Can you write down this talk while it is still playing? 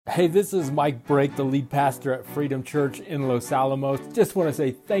Hey, this is Mike Brake, the lead pastor at Freedom Church in Los Alamos. Just want to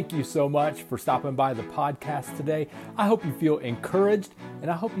say thank you so much for stopping by the podcast today. I hope you feel encouraged and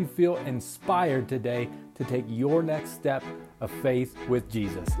I hope you feel inspired today to take your next step of faith with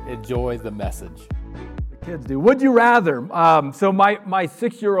Jesus. Enjoy the message. The kids do. Would you rather? So my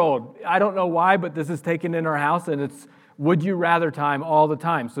 6-year-old, I don't know why, but this is taken in our house and it's would you rather time all the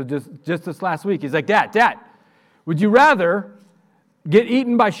time. So just this last week, he's like, Dad, would you rather get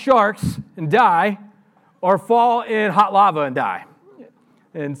eaten by sharks and die, or fall in hot lava and die?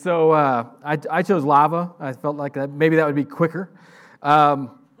 And so I chose lava. I felt like maybe that would be quicker. The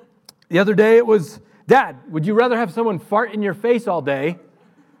other day it was, Dad, would you rather have someone fart in your face all day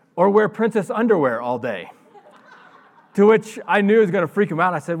or wear princess underwear all day? To which I knew it was going to freak him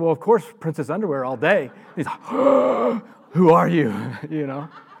out. I said, well, of course, princess underwear all day. He's like, who are you? You know?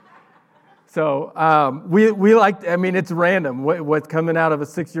 So we like, I mean, it's random what's coming out of a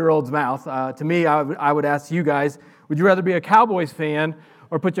 6-year-old's mouth. To me, I would ask you guys, would you rather be a Cowboys fan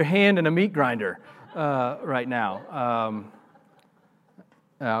or put your hand in a meat grinder right now?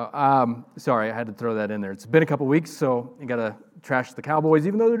 Sorry, I had to throw that in there. It's been a couple weeks, so you got to trash the Cowboys,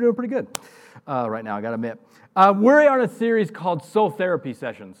 even though they're doing pretty good right now, I got to admit. We're on a series called Soul Therapy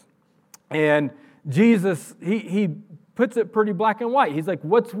Sessions. And Jesus, he puts it pretty black and white. He's like,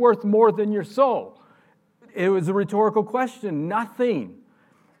 what's worth more than your soul? It was a rhetorical question. Nothing.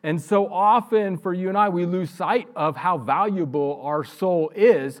 And so often for you and I, we lose sight of how valuable our soul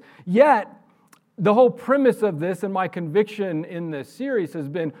is. Yet, the whole premise of this and my conviction in this series has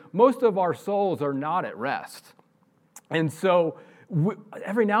been most of our souls are not at rest. And so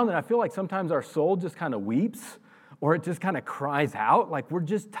every now and then I feel like sometimes our soul just kind of weeps or it just kind of cries out like we're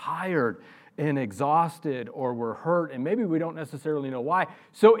just tired and exhausted or we're hurt, and maybe we don't necessarily know why.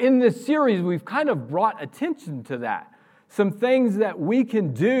 So in this series, we've kind of brought attention to that. Some things that we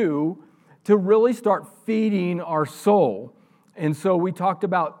can do to really start feeding our soul. And so we talked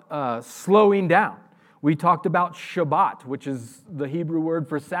about slowing down. We talked about Shabbat, which is the Hebrew word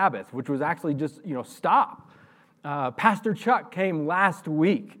for Sabbath, which was actually just, stop. Pastor Chuck came last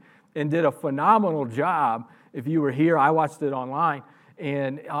week and did a phenomenal job. If you were here, I watched it online.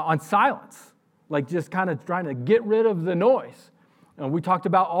 And on silence, like just kind of trying to get rid of the noise. And we talked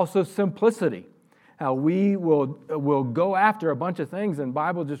about also simplicity, how we will go after a bunch of things, and the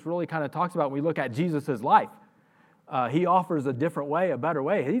Bible just really kind of talks about when we look at Jesus' life. He offers a different way, a better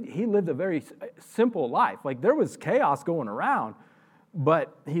way. He lived a very simple life. Like there was chaos going around,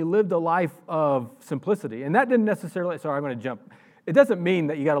 but he lived a life of simplicity. And that didn't necessarily, sorry, I'm going to jump. It doesn't mean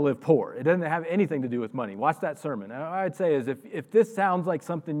that you got to live poor. It doesn't have anything to do with money. Watch that sermon. I'd say is if this sounds like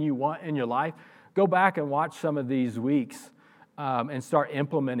something you want in your life, go back and watch some of these weeks and start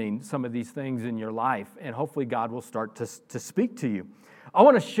implementing some of these things in your life, and hopefully God will start to speak to you. I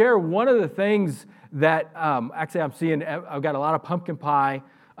want to share one of the things that actually I'm seeing. I've got a lot of pumpkin pie.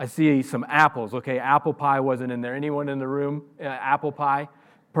 I see some apples. Okay, apple pie wasn't in there. Anyone in the room? Apple pie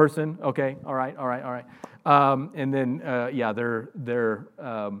person? Okay, all right. And then, they're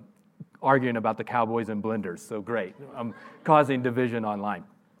arguing about the Cowboys and blenders. So great. I'm causing division online.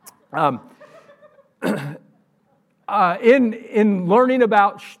 In learning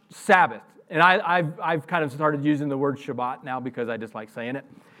about Sabbath, and I've kind of started using the word Shabbat now because I just like saying it.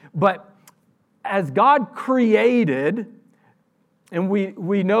 But as God created, and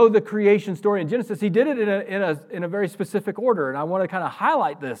we know the creation story in Genesis, He did it in a very specific order. And I want to kind of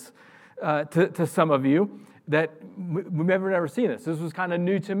highlight this to some of you that we've never seen this. This was kind of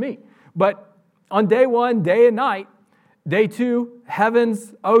new to me. But on day 1, day and night. Day 2,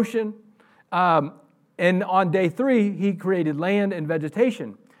 heavens, ocean. And on day 3, He created land and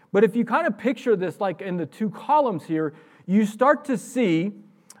vegetation. But if you kind of picture this like in the 2 columns here, you start to see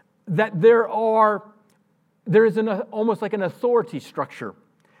that there is almost like an authority structure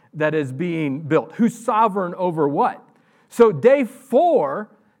that is being built. Who's sovereign over what? So day 4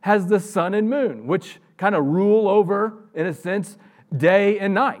 has the sun and moon, which kind of rule over, in a sense, day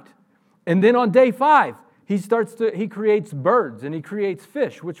and night. And then on day 5, he creates birds and he creates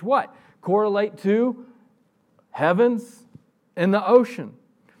fish, which what? Correlate to heavens and the ocean.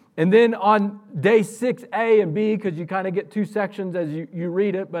 And then on day 6, A and B, because you kind of get 2 sections as you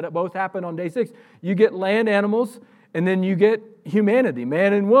read it, but it both happen on day 6, you get land animals, and then you get humanity,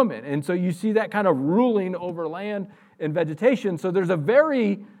 man and woman. And so you see that kind of ruling over land and vegetation. So there's a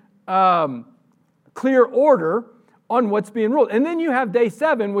very clear order on what's being ruled. And then you have day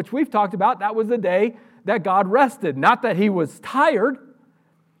 7, which we've talked about. That was the day that God rested. Not that He was tired,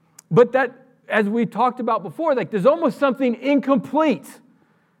 but that, as we talked about before, like there's almost something incomplete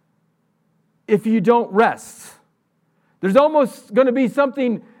if you don't rest. There's almost going to be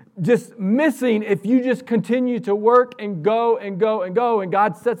something just missing if you just continue to work and go and go and go. And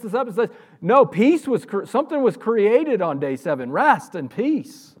God sets this up and says, no, something was created on day 7, rest and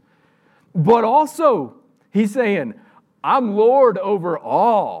peace. But also, he's saying, I'm Lord over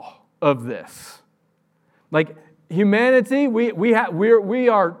all of this. Like humanity, we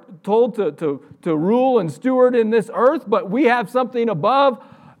are told to rule and steward in this earth, but we have something above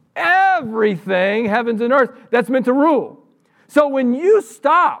everything, heavens and earth, that's meant to rule. So when you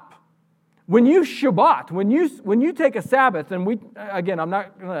stop, when you Shabbat, when you take a Sabbath, and I'm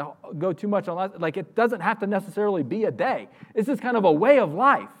not going to go too much on that, like it doesn't have to necessarily be a day. It's just kind of a way of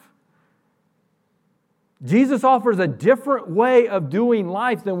life. Jesus offers a different way of doing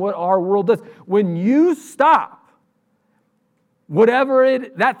life than what our world does. When you stop, whatever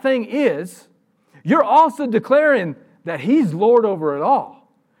that thing is, you're also declaring that He's Lord over it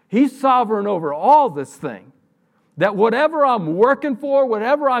all. He's sovereign over all this thing. That whatever I'm working for,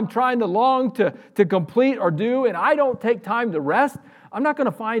 whatever I'm trying to long to complete or do, and I don't take time to rest, I'm not going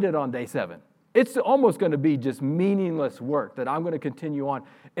to find it on day 7. It's almost going to be just meaningless work that I'm going to continue on.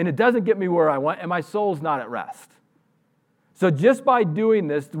 And it doesn't get me where I want, and my soul's not at rest. So just by doing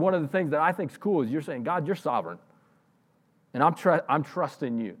this, one of the things that I think is cool is you're saying, God, you're sovereign. And I'm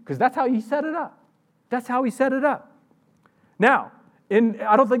trusting you. Because that's how He set it up. That's how He set it up. Now,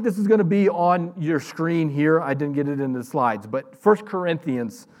 I don't think this is going to be on your screen here. I didn't get it in the slides. But 1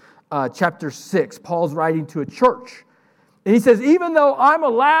 Corinthians chapter 6, Paul's writing to a church. And he says, even though I'm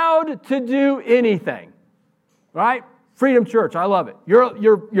allowed to do anything, right? Freedom Church, I love it.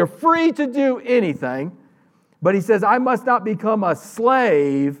 You're free to do anything. But he says, I must not become a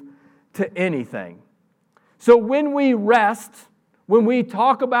slave to anything. So when we rest, when we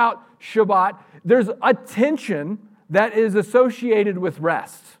talk about Shabbat, there's a tension that is associated with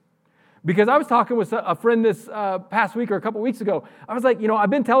rest. Because I was talking with a friend this past week or a couple weeks ago. I was like, I've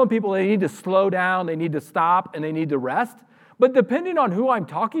been telling people they need to slow down, they need to stop, and they need to rest. But depending on who I'm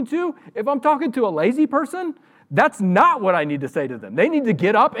talking to, if I'm talking to a lazy person, that's not what I need to say to them. They need to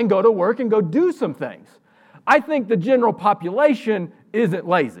get up and go to work and go do some things. I think the general population isn't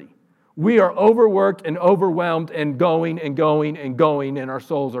lazy. We are overworked and overwhelmed and going and going and going, and our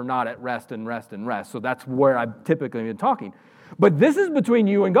souls are not at rest and rest and rest. So that's where I've typically been talking. But this is between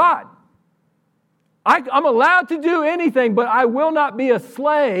you and God. I'm allowed to do anything, but I will not be a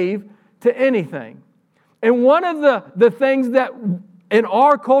slave to anything. And one of the things that in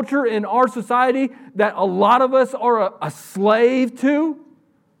our culture, in our society, that a lot of us are a slave to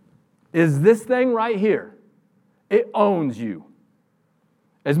is this thing right here. It owns you.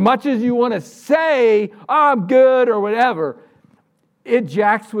 As much as you want to say, I'm good or whatever, it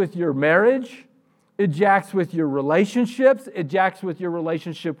jacks with your marriage. It jacks with your relationships. It jacks with your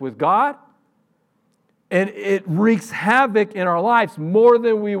relationship with God. And it wreaks havoc in our lives more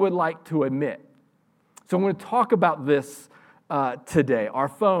than we would like to admit. So I'm going to talk about this today. Our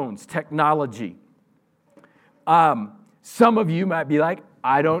phones, technology. Some of you might be like,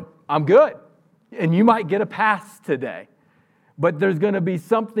 I'm good. And you might get a pass today. But there's going to be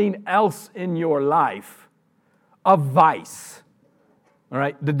something else in your life, a vice. All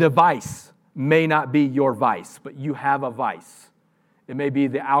right? The device may not be your vice, but you have a vice. It may be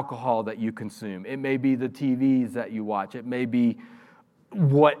the alcohol that you consume. It may be the TVs that you watch. It may be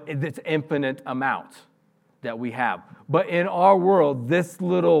this infinite amount that we have. But in our world, this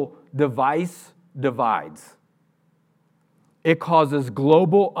little device divides. It causes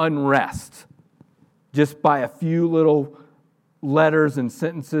global unrest just by a few little letters and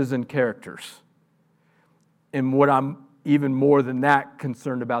sentences and characters. And what I'm even more than that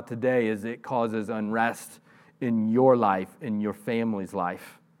concerned about today is it causes unrest in your life, in your family's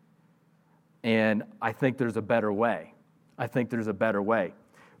life. And I think there's a better way.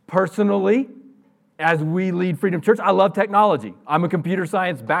 Personally, as we lead Freedom Church, I love technology. I'm a computer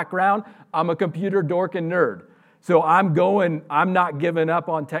science background. I'm a computer dork and nerd. So I'm not giving up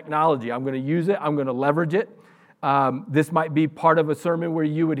on technology. I'm going to use it. I'm going to leverage it. This might be part of a sermon where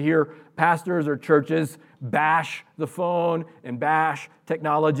you would hear pastors or churches bash the phone and bash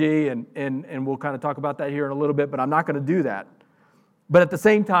technology, and we'll kind of talk about that here in a little bit, but I'm not going to do that. But at the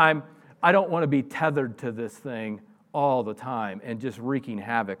same time, I don't want to be tethered to this thing all the time and just wreaking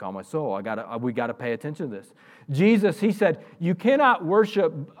havoc on my soul. We got to pay attention to this. Jesus, He said, you cannot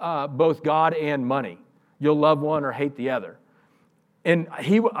worship both God and money. You'll love one or hate the other. And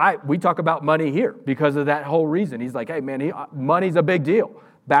we talk about money here because of that whole reason. He's like, hey, man, money's a big deal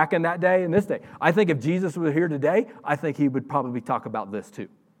back in that day and this day. I think if Jesus were here today, I think He would probably talk about this too.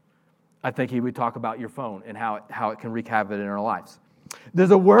 I think He would talk about your phone and how it can wreak havoc in our lives.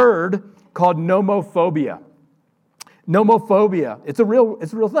 There's a word called nomophobia. Nomophobia. It's a real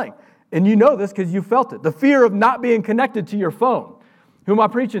thing. And you know this because you felt it. The fear of not being connected to your phone. Who am I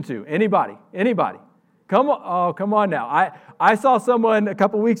preaching to? Anybody? Come on now. I saw someone a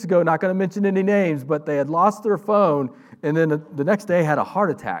couple weeks ago, not going to mention any names, but they had lost their phone and then the next day had a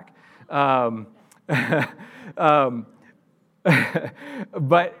heart attack.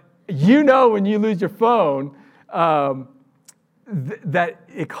 But you know when you lose your phone that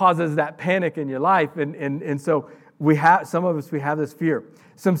it causes that panic in your life. And so some of us have this fear.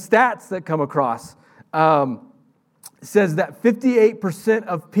 Some stats that come across says that 58%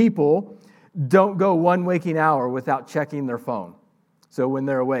 of people don't go one waking hour without checking their phone. So when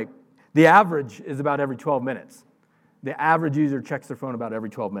they're awake, the average is about every 12 minutes. The average user checks their phone about every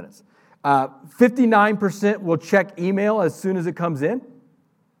 12 minutes. 59% will check email as soon as it comes in.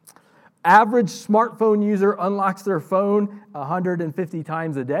 Average smartphone user unlocks their phone 150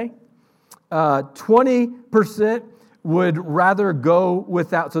 times a day. 20% would rather go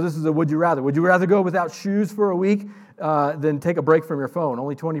without, so this is a would you rather. Would you rather go without shoes for a week than take a break from your phone?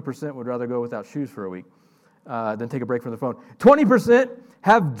 Only 20% would rather go without shoes for a week than take a break from the phone. 20%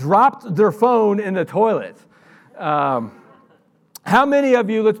 have dropped their phone in the toilet. How many of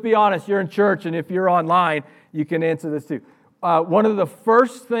you, let's be honest, you're in church, and if you're online, you can answer this too. One of the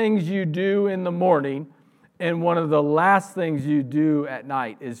first things you do in the morning and one of the last things you do at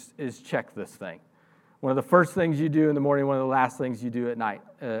night is check this thing. One of the first things you do in the morning, one of the last things you do at night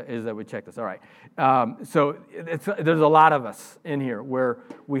is that we check this. All right. So there's a lot of us in here where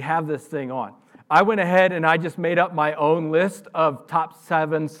we have this thing on. I went ahead and I just made up my own list of top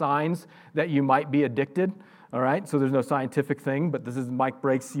 7 signs that you might be addicted. All right, so there's no scientific thing, but this is Mike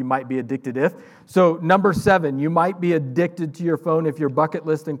Breaks, you might be addicted if. So number 7, you might be addicted to your phone if your bucket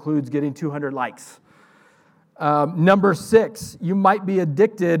list includes getting 200 likes. Number 6, you might be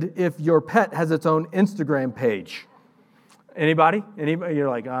addicted if your pet has its own Instagram page. Anybody? You're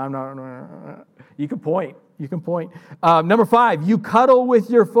like, I'm not. You can point. Number 5, you cuddle with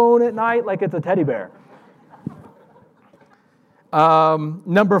your phone at night like it's a teddy bear.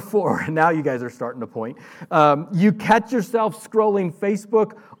 Number 4, now you guys are starting to point. You catch yourself scrolling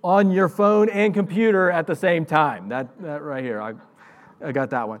Facebook on your phone and computer at the same time. That right here, I got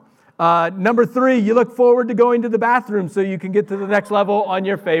that one. Number 3, you look forward to going to the bathroom so you can get to the next level on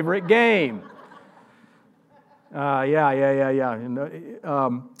your favorite game. Yeah.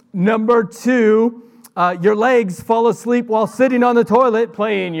 Number 2, your legs fall asleep while sitting on the toilet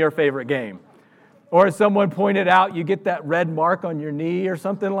playing your favorite game. Or as someone pointed out, you get that red mark on your knee or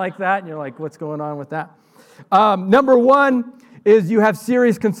something like that, and you're like, what's going on with that? Number 1 is you have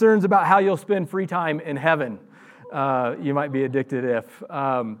serious concerns about how you'll spend free time in heaven. You might be addicted if.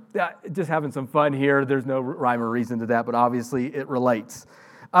 Just having some fun here. There's no rhyme or reason to that, but obviously it relates.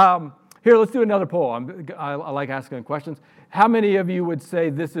 Here, let's do another poll. I like asking questions. How many of you would say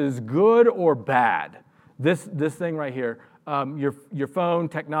this is good or bad? This thing right here. Your phone,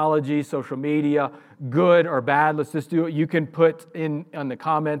 technology, social media, good or bad. Let's just do it. You can put in the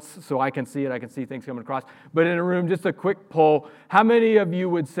comments so I can see it. I can see things coming across. But in a room, just a quick poll. How many of you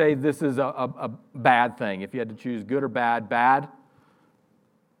would say this is a bad thing? If you had to choose good or bad, bad?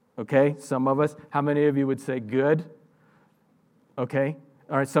 Okay, some of us. How many of you would say good? Okay.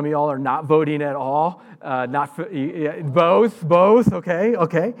 All right, some of y'all are not voting at all. Both.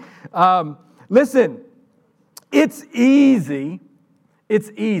 Okay. Listen. It's easy,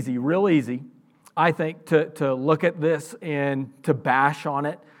 real easy, I think, to look at this and to bash on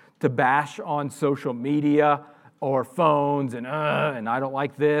it, to bash on social media or phones and I don't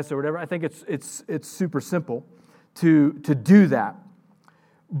like this or whatever. I think it's super simple to do that.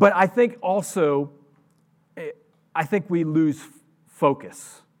 But I think also, we lose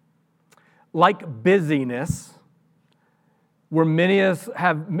focus. Like busyness, where many of us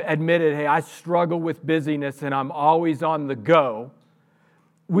have admitted, hey, I struggle with busyness and I'm always on the go,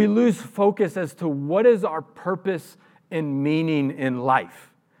 we lose focus as to what is our purpose and meaning in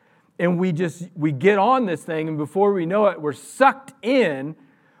life. And we get on this thing, and before we know it, we're sucked in,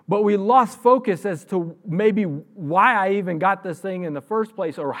 but we lost focus as to maybe why I even got this thing in the first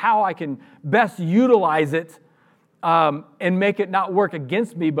place or how I can best utilize it and make it not work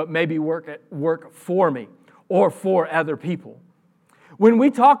against me, but maybe work for me or for other people. When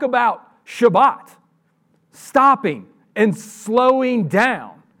we talk about Shabbat, stopping and slowing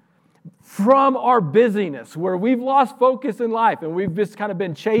down from our busyness, where we've lost focus in life and we've just kind of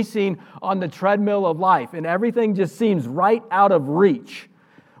been chasing on the treadmill of life and everything just seems right out of reach.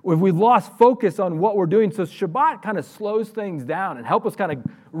 We've lost focus on what we're doing. So Shabbat kind of slows things down and help us kind of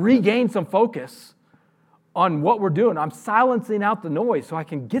regain some focus on what we're doing. I'm silencing out the noise so I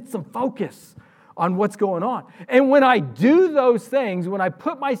can get some focus on what's going on. And when I do those things, when I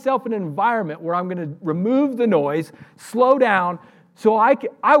put myself in an environment where I'm going to remove the noise, slow down, so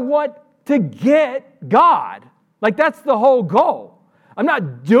I want to get God. Like, that's the whole goal. I'm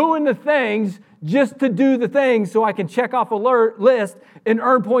not doing the things just to do the things so I can check off a list and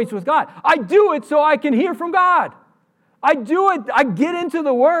earn points with God. I do it so I can hear from God. I do it, I get into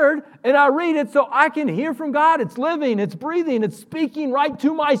the Word and I read it so I can hear from God. It's living, it's breathing, it's speaking right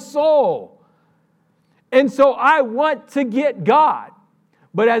to my soul. And so I want to get God.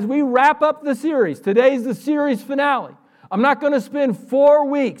 But as we wrap up the series, today's the series finale. I'm not going to spend 4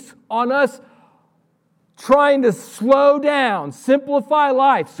 weeks on us trying to slow down, simplify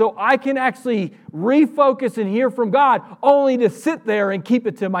life so I can actually refocus and hear from God, only to sit there and keep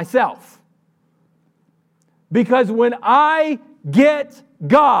it to myself. Because when I get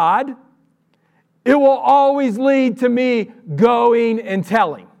God, it will always lead to me going and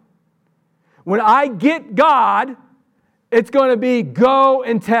telling. When I get God, it's going to be go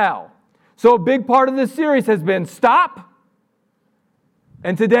and tell. So a big part of this series has been stop,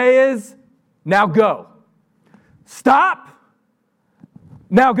 and today is now go. Stop,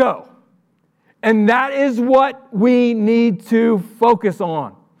 now go. And that is what we need to focus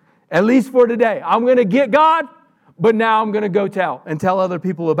on, at least for today. I'm going to get God, but now I'm going to go tell other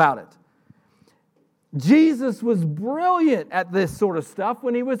people about it. Jesus was brilliant at this sort of stuff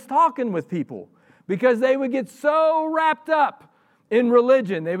when he was talking with people, because they would get so wrapped up in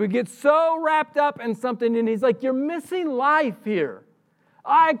religion. They would get so wrapped up in something, and he's like, you're missing life here.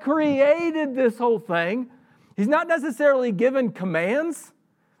 I created this whole thing. He's not necessarily given commands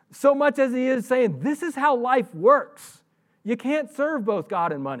so much as he is saying, this is how life works. You can't serve both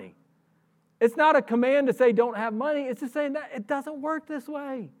God and money. It's not a command to say don't have money. It's just saying that it doesn't work this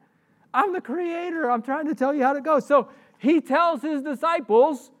way. I'm the creator. I'm trying to tell you how to go. So he tells his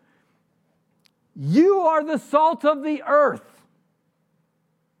disciples, you are the salt of the earth.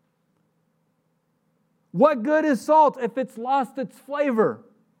 What good is salt if it's lost its flavor?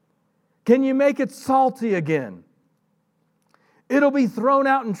 Can you make it salty again? It'll be thrown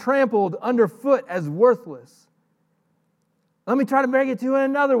out and trampled underfoot as worthless. Let me try to bring it to you in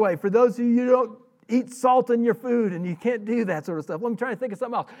another way. For those of you who don't eat salt in your food and you can't do that sort of stuff, let me try to think of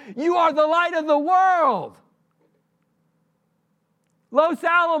something else. You are the light of the world. Los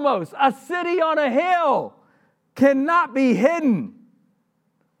Alamos, a city on a hill, cannot be hidden.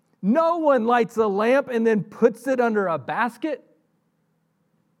 No one lights a lamp and then puts it under a basket.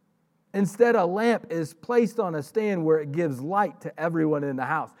 Instead, a lamp is placed on a stand where it gives light to everyone in the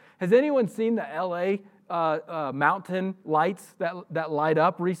house. Has anyone seen the L.A. Mountain lights that light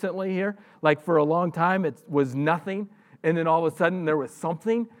up recently here? Like for a long time, it was nothing, and then all of a sudden there was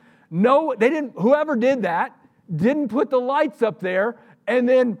something. No, they didn't. Whoever did that didn't put the lights up there and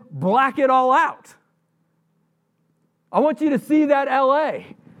then black it all out. I want you to see that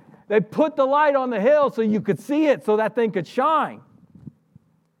L.A. They put the light on the hill so you could see it, so that thing could shine.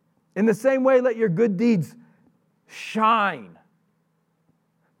 In the same way, let your good deeds shine.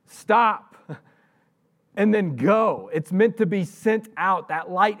 Stop. And then go. It's meant to be sent out. That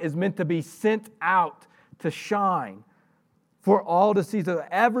light is meant to be sent out to shine for all to see. So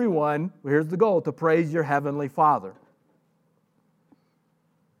everyone, here's the goal, to praise your heavenly Father.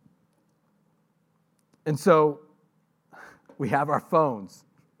 And so we have our phones.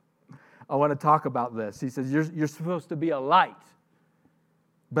 I want to talk about this. He says, you're supposed to be a light.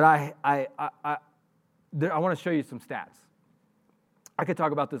 But I want to show you some stats. I could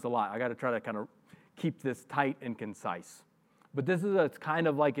talk about this a lot. I got to try to kind of keep this tight and concise. But it's kind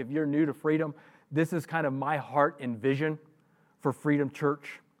of like, if you're new to Freedom, this is kind of my heart and vision for Freedom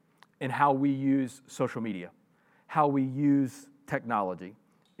Church and how we use social media, how we use technology.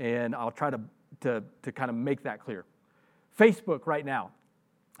 And I'll try to kind of make that clear. Facebook right now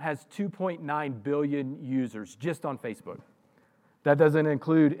has 2.9 billion users just on Facebook. That doesn't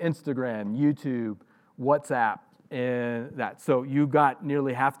include Instagram, YouTube, WhatsApp, and that. So you got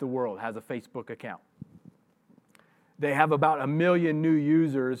nearly half the world has a Facebook account. They have about 1 million new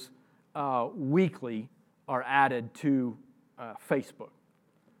users weekly are added to Facebook.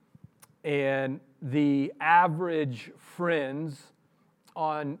 And the average friends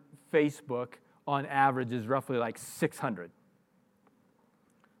on Facebook, on average, is roughly like 600.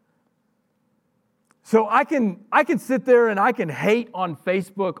 So I can sit there and I can hate on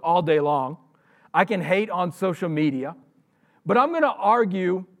Facebook all day long. I can hate on social media. But I'm going to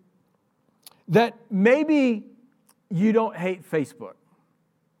argue that maybe you don't hate Facebook.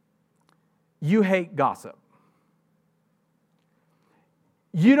 You hate gossip.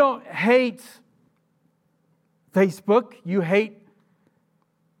 You don't hate Facebook. You hate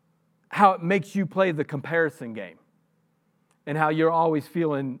how it makes you play the comparison game and how you're always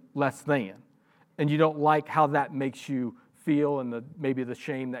feeling less than. And you don't like how that makes you feel and maybe the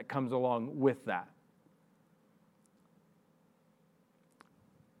shame that comes along with that.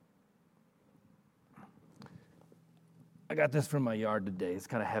 I got this from my yard today. It's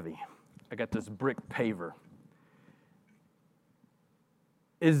kind of heavy. I got this brick paver.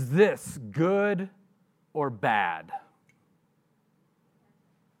 Is this good or bad?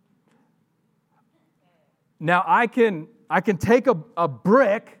 Now I can take a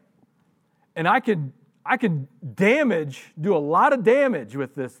brick and I can do a lot of damage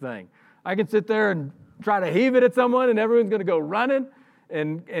with this thing. I can sit there and try to heave it at someone and everyone's going to go running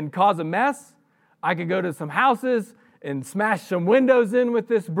and cause a mess. I could go to some houses and smash some windows in with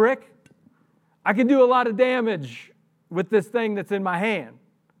this brick. I can do a lot of damage with this thing that's in my hand.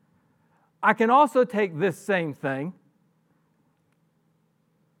 I can also take this same thing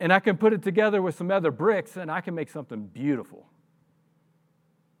and I can put it together with some other bricks and I can make something beautiful.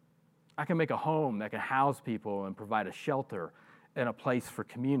 I can make a home that can house people and provide a shelter and a place for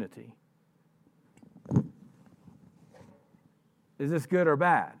community. Is this good or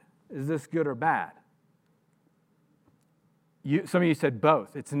bad? Is this good or bad? Some of you said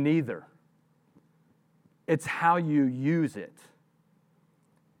both. It's neither. It's how you use it.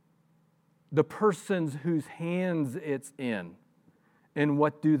 The persons whose hands it's in, and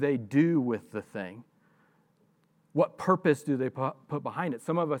what do they do with the thing? What purpose do they put behind it?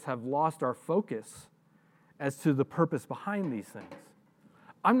 Some of us have lost our focus as to the purpose behind these things.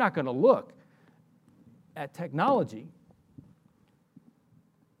 I'm not going to look at technology,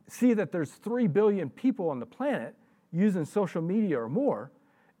 see that there's 3 billion people on the planet using social media or more,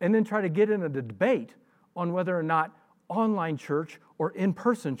 and then try to get in a debate on whether or not online church or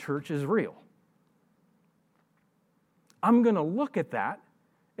in-person church is real. I'm going to look at that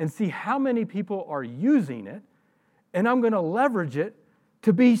and see how many people are using it, and I'm going to leverage it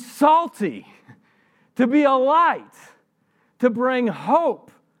to be salty, to be a light, to bring hope.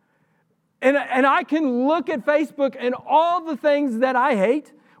 And I can look at Facebook and all the things that I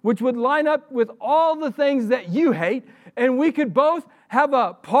hate, which would line up with all the things that you hate, and we could both have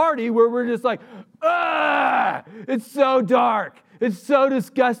a party where we're just like, it's so dark, it's so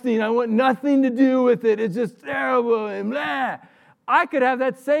disgusting, I want nothing to do with it, it's just terrible, and blah. I could have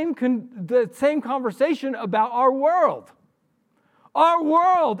that same conversation about our world. Our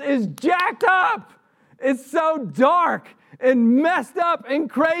world is jacked up. It's so dark and messed up and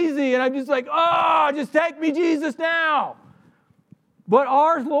crazy, and I'm just like, just take me, Jesus, now. But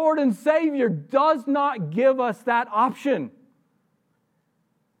our Lord and Savior does not give us that option.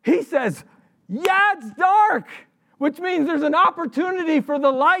 He says, yeah, it's dark, which means there's an opportunity for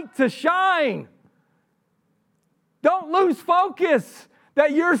the light to shine. Don't lose focus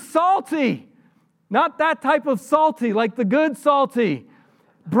that you're salty. Not that type of salty, like the good salty.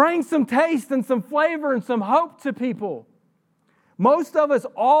 Bring some taste and some flavor and some hope to people. Most of us,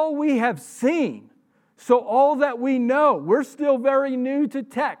 all we have seen, so all that we know, we're still very new to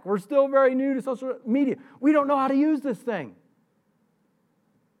tech. We're still very new to social media. We don't know how to use this thing.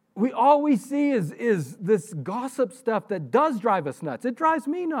 All we see is this gossip stuff that does drive us nuts. It drives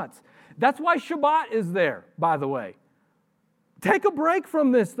me nuts. That's why Shabbat is there, by the way. Take a break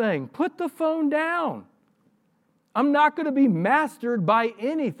from this thing. Put the phone down. I'm not going to be mastered by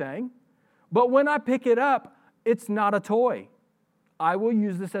anything, but when I pick it up, it's not a toy. I will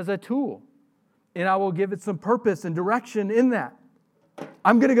use this as a tool. And I will give it some purpose and direction in that.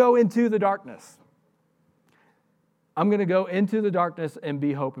 I'm going to go into the darkness. I'm going to go into the darkness and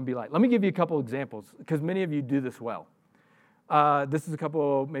be hope and be light. Let me give you a couple examples, because many of you do this well. This is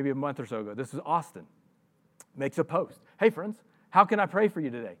maybe a month or so ago. This is Austin. Makes a post. Hey, friends, how can I pray for you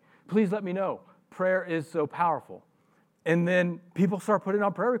today? Please let me know. Prayer is so powerful. And then people start putting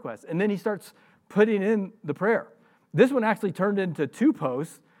on prayer requests. And then he starts putting in the prayer. This one actually turned into 2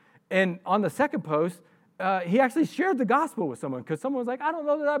 posts. And on the second post, he actually shared the gospel with someone, because someone was like, I don't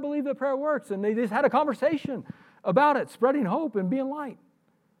know that I believe that prayer works. And they just had a conversation about it, spreading hope and being light.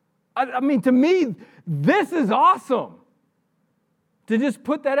 I mean, to me, this is awesome. To just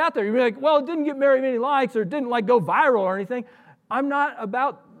put that out there. You're like, well, it didn't get very many likes or it didn't go viral or anything. I'm not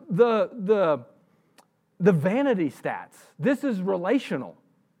about the vanity stats. This is relational.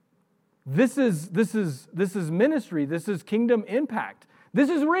 This is ministry. This is kingdom impact. This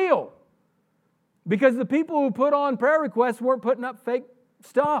is real. Because the people who put on prayer requests weren't putting up fake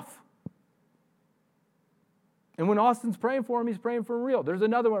stuff. And when Austin's praying for him, he's praying for real. There's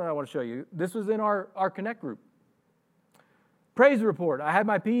another one I want to show you. This was in our Connect group. Praise report. I had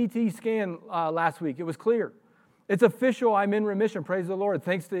my PET scan last week. It was clear. It's official. I'm in remission. Praise the Lord.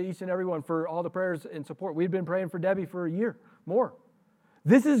 Thanks to each and everyone for all the prayers and support. We've been praying for Debbie for a year more.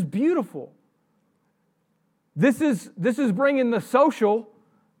 This is beautiful. This is bringing the social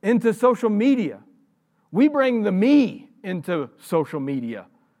into social media. We bring the me into social media.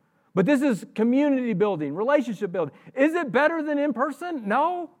 But this is community building, relationship building. Is it better than in person?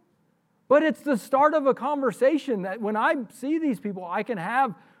 No. But it's the start of a conversation that when I see these people, I can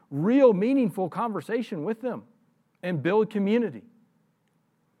have real meaningful conversation with them and build community.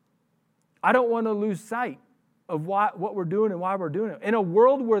 I don't want to lose sight of what we're doing and why we're doing it. In a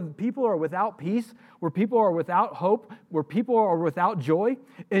world where people are without peace, where people are without hope, where people are without joy,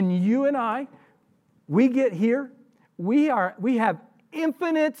 and you and I, we get here, we have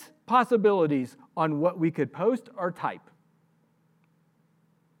infinite possibilities on what we could post or type.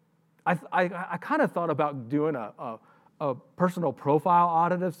 I kind of thought about doing a personal profile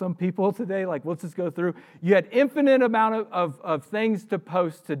audit of some people today. Like, let's just go through. You had infinite amount of things to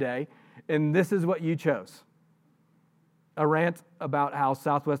post today, and this is what you chose. A rant about how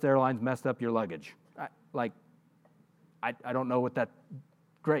Southwest Airlines messed up your luggage. I don't know what that,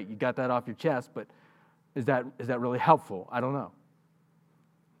 great, you got that off your chest, but is that really helpful? I don't know.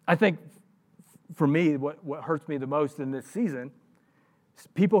 I think for me, what hurts me the most in this season is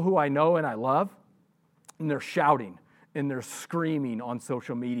people who I know and I love, and they're shouting and they're screaming on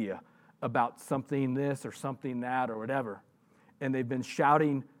social media about something this or something that or whatever. And they've been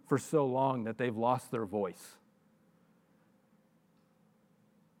shouting for so long that they've lost their voice.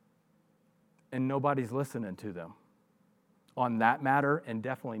 And nobody's listening to them on that matter, and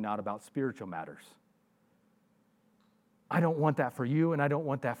definitely not about spiritual matters. I don't want that for you, and I don't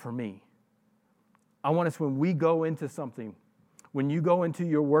want that for me. I want us, when we go into something, when you go into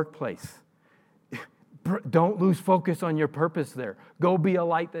your workplace, don't lose focus on your purpose there. Go be a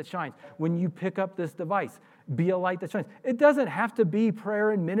light that shines. When you pick up this device, be a light that shines. It doesn't have to be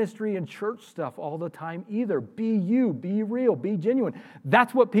prayer and ministry and church stuff all the time either. Be you, be real, be genuine.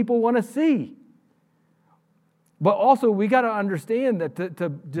 That's what people want to see. But also, we got to understand that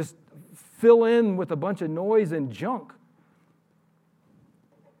to just fill in with a bunch of noise and junk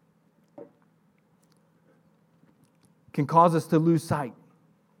can cause us to lose sight,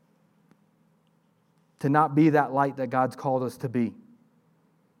 to not be that light that God's called us to be.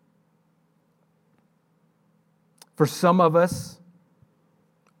 For some of us,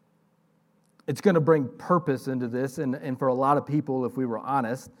 it's going to bring purpose into this, and for a lot of people, if we were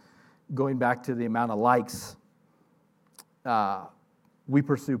honest, going back to the amount of likes, we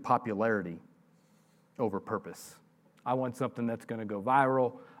pursue popularity over purpose. I want something that's going to go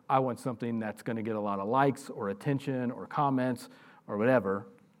viral. I want something that's going to get a lot of likes or attention or comments or whatever.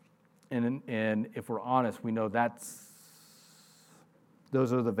 And if we're honest, we know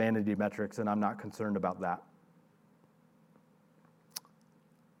those are the vanity metrics, and I'm not concerned about that.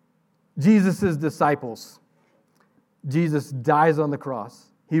 Jesus' disciples. Jesus dies on the cross.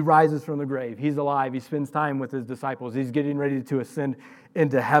 He rises from the grave. He's alive. He spends time with his disciples. He's getting ready to ascend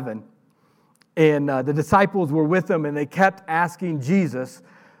into heaven. And the disciples were with him, and they kept asking Jesus,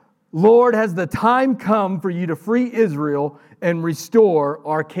 Lord, has the time come for you to free Israel and restore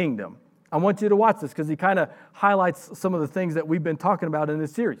our kingdom? I want you to watch this because he kind of highlights some of the things that we've been talking about in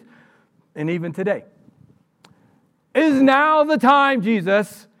this series, and even today. Is now the time,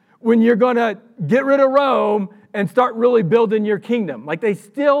 Jesus, when you're going to get rid of Rome and start really building your kingdom? Like, they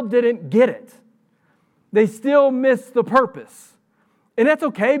still didn't get it. They still missed the purpose. And that's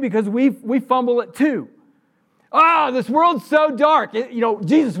okay because we fumble it too. This world's so dark.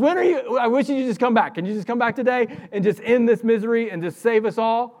 Jesus, when are you? I wish you just come back. Can you just come back today and just end this misery and just save us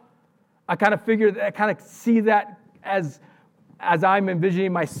all? I kind of see that as I'm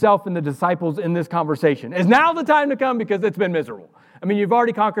envisioning myself and the disciples in this conversation. Is now the time to come because it's been miserable. I mean, you've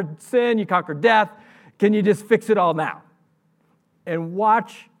already conquered sin, you conquered death. Can you just fix it all now? And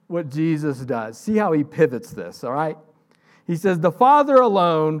watch what Jesus does. See how he pivots this, all right? He says, the Father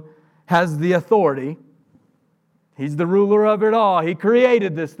alone has the authority. He's the ruler of it all. He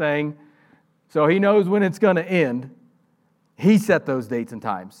created this thing, so he knows when it's going to end. He set those dates and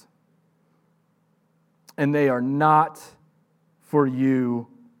times. And they are not for you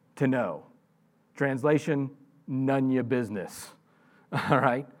to know. Translation, none your business. All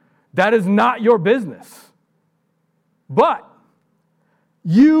right? That is not your business. But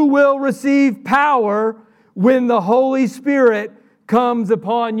you will receive power when the Holy Spirit comes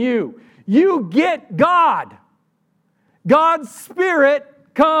upon you. You get God. God's Spirit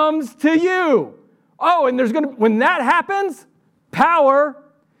comes to you. Oh, and when that happens, power.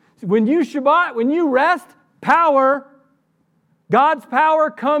 When you Shabbat, when you rest, power. God's power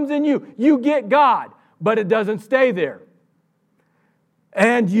comes in you. You get God. but it doesn't stay there.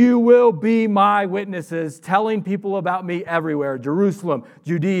 And you will be my witnesses, telling people about me everywhere. Jerusalem,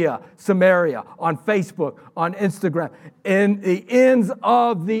 Judea, Samaria, on Facebook, on Instagram, in the ends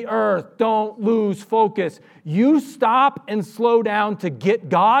of the earth. Don't lose focus. You stop and slow down to get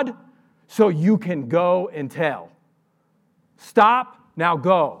God so you can go and tell. Stop, now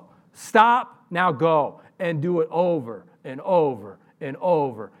go. Stop, now go. And do it over and over and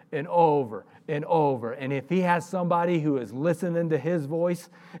over and over and over. And if he has somebody who is listening to his voice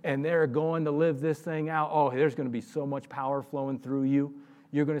and they're going to live this thing out, oh, there's going to be so much power flowing through you.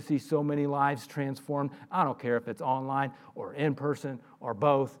 You're going to see so many lives transformed. I don't care if it's online or in person or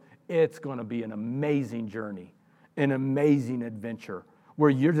both. It's going to be an amazing journey, an amazing adventure where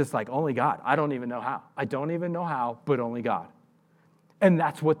you're just like, only God. I don't even know how. I don't even know how, but only God. And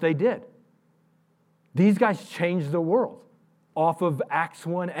that's what they did. These guys changed the world off of Acts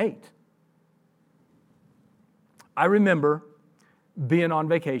 1:8. I remember being on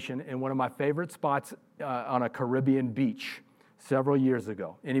vacation in one of my favorite spots on a Caribbean beach several years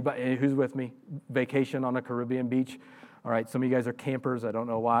ago. Anybody who's with me? Vacation on a Caribbean beach? All right, some of you guys are campers. I don't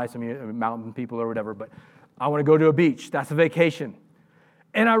know why. Some of you are mountain people or whatever, but I want to go to a beach. That's a vacation.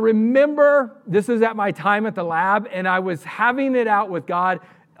 And I remember this is at my time at the lab, and I was having it out with God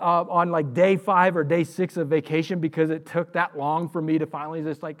on like day 5 or day 6 of vacation because it took that long for me to finally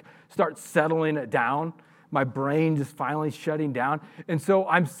just like start settling it down. My brain just finally shutting down. And so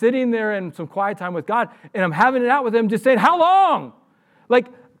I'm sitting there in some quiet time with God, and I'm having it out with him just saying, how long? Like,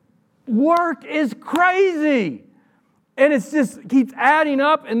 work is crazy. And it's just keeps adding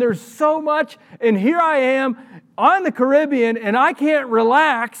up, and there's so much. And here I am on the Caribbean, and I can't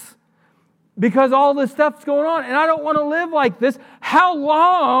relax because all this stuff's going on, and I don't want to live like this. How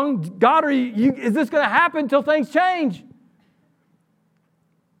long, God, is this going to happen until things change?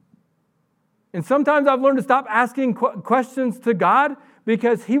 And sometimes I've learned to stop asking questions to God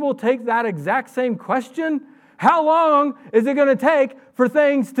because he will take that exact same question. How long is it going to take for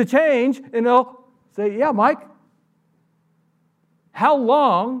things to change? And he'll say, yeah, Mike. How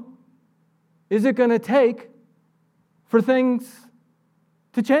long is it going to take for things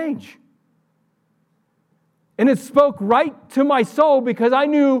to change? And it spoke right to my soul because I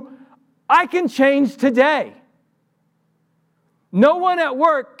knew I can change today. No one at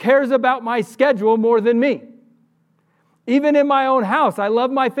work cares about my schedule more than me. Even in my own house, I love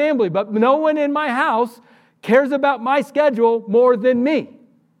my family, but no one in my house cares about my schedule more than me.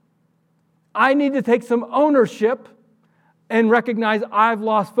 I need to take some ownership and recognize I've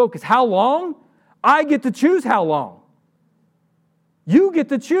lost focus. How long? I get to choose how long. You get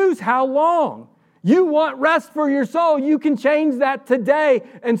to choose how long. You want rest for your soul. You can change that today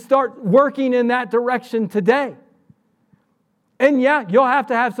and start working in that direction today. And yeah, you'll have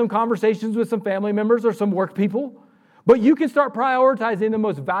to have some conversations with some family members or some work people, but you can start prioritizing the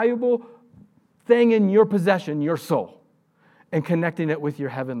most valuable thing in your possession, your soul, and connecting it with your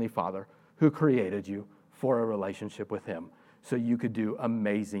Heavenly Father who created you for a relationship with Him so you could do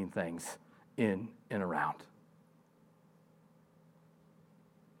amazing things in and around.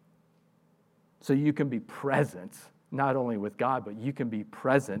 So you can be present, not only with God, but you can be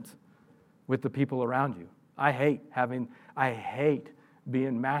present with the people around you. I hate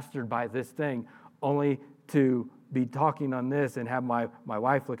being mastered by this thing only to be talking on this and have my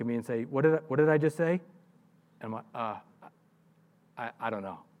wife look at me and say, what did I just say? And I'm like, I don't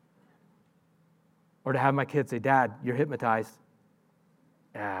know. Or to have my kids say, Dad, you're hypnotized.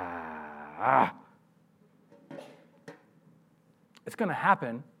 It's going to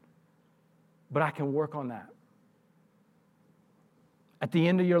happen, but I can work on that. At the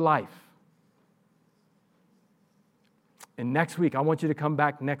end of your life, and next week, I want you to come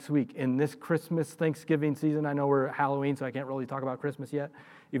back next week in this Christmas, Thanksgiving season. I know we're at Halloween, so I can't really talk about Christmas yet,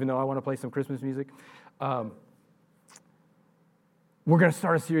 even though I want to play some Christmas music. We're going to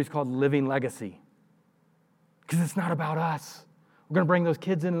start a series called Living Legacy because it's not about us. We're going to bring those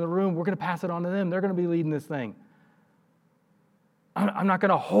kids into the room. We're going to pass it on to them. They're going to be leading this thing. I'm not going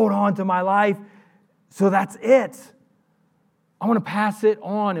to hold on to my life, so that's it. I want to pass it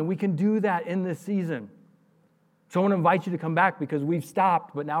on, and we can do that in this season. So I want to invite you to come back because we've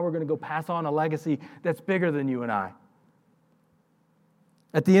stopped, but now we're going to go pass on a legacy that's bigger than you and I.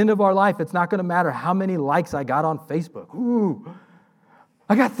 At the end of our life, it's not going to matter how many likes I got on Facebook. Ooh,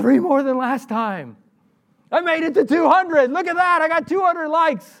 I got 3 more than last time. I made it to 200. Look at that. I got 200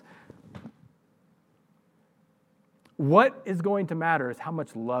 likes. What is going to matter is how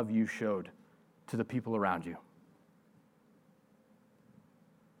much love you showed to the people around you.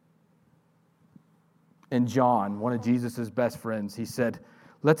 And John, one of Jesus' best friends, he said,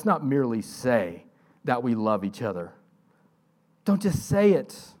 let's not merely say that we love each other. Don't just say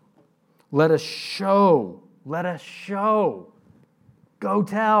it. Let us show. Let us show. Go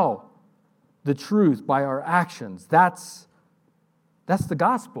tell the truth by our actions. That's the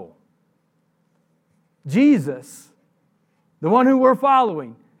gospel. Jesus, the one who we're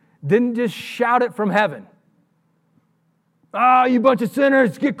following, didn't just shout it from heaven. You bunch of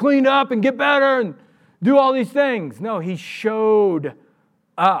sinners, get cleaned up and get better and do all these things. No, he showed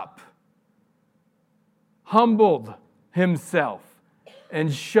up, humbled himself,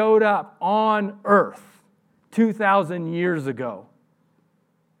 and showed up on earth 2,000 years ago.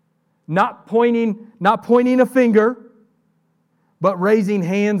 Not pointing a finger, but raising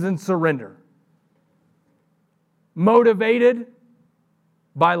hands in surrender. Motivated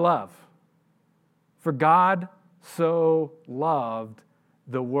by love. For God so loved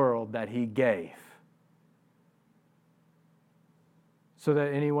the world that he gave, so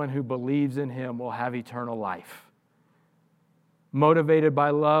that anyone who believes in him will have eternal life. Motivated by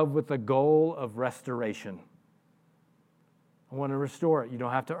love with the goal of restoration. I want to restore it. You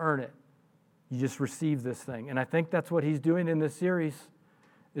don't have to earn it. You just receive this thing. And I think that's what he's doing in this series,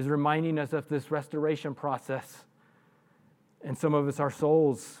 is reminding us of this restoration process. And some of us, our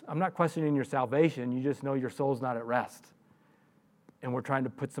souls, I'm not questioning your salvation. You just know your soul's not at rest. And we're trying to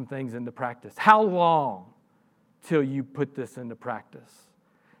put some things into practice. How long till you put this into practice?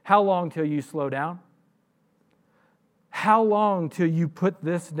 How long till you slow down? How long till you put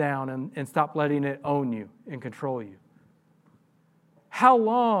this down and stop letting it own you and control you? How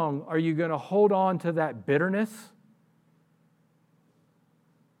long are you going to hold on to that bitterness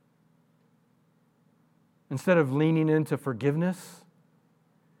instead of leaning into forgiveness?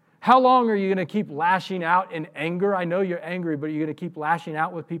 How long are you going to keep lashing out in anger? I know you're angry, but you're going to keep lashing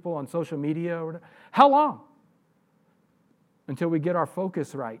out with people on social media or whatever. How long? Until we get our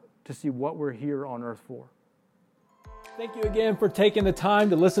focus right to see what we're here on earth for. Thank you again for taking the time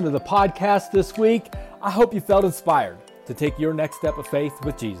to listen to the podcast this week. I hope you felt inspired to take your next step of faith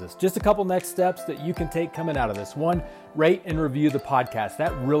with Jesus. Just a couple next steps that you can take coming out of this. One, rate and review the podcast.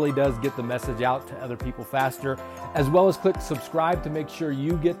 That really does get the message out to other people faster, as well as click subscribe to make sure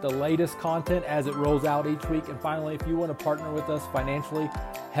you get the latest content as it rolls out each week. And finally, if you want to partner with us financially,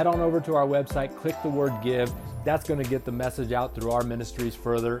 head on over to our website, click the word give. That's going to get the message out through our ministries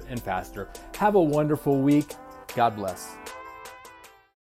further and faster. Have a wonderful week. God bless.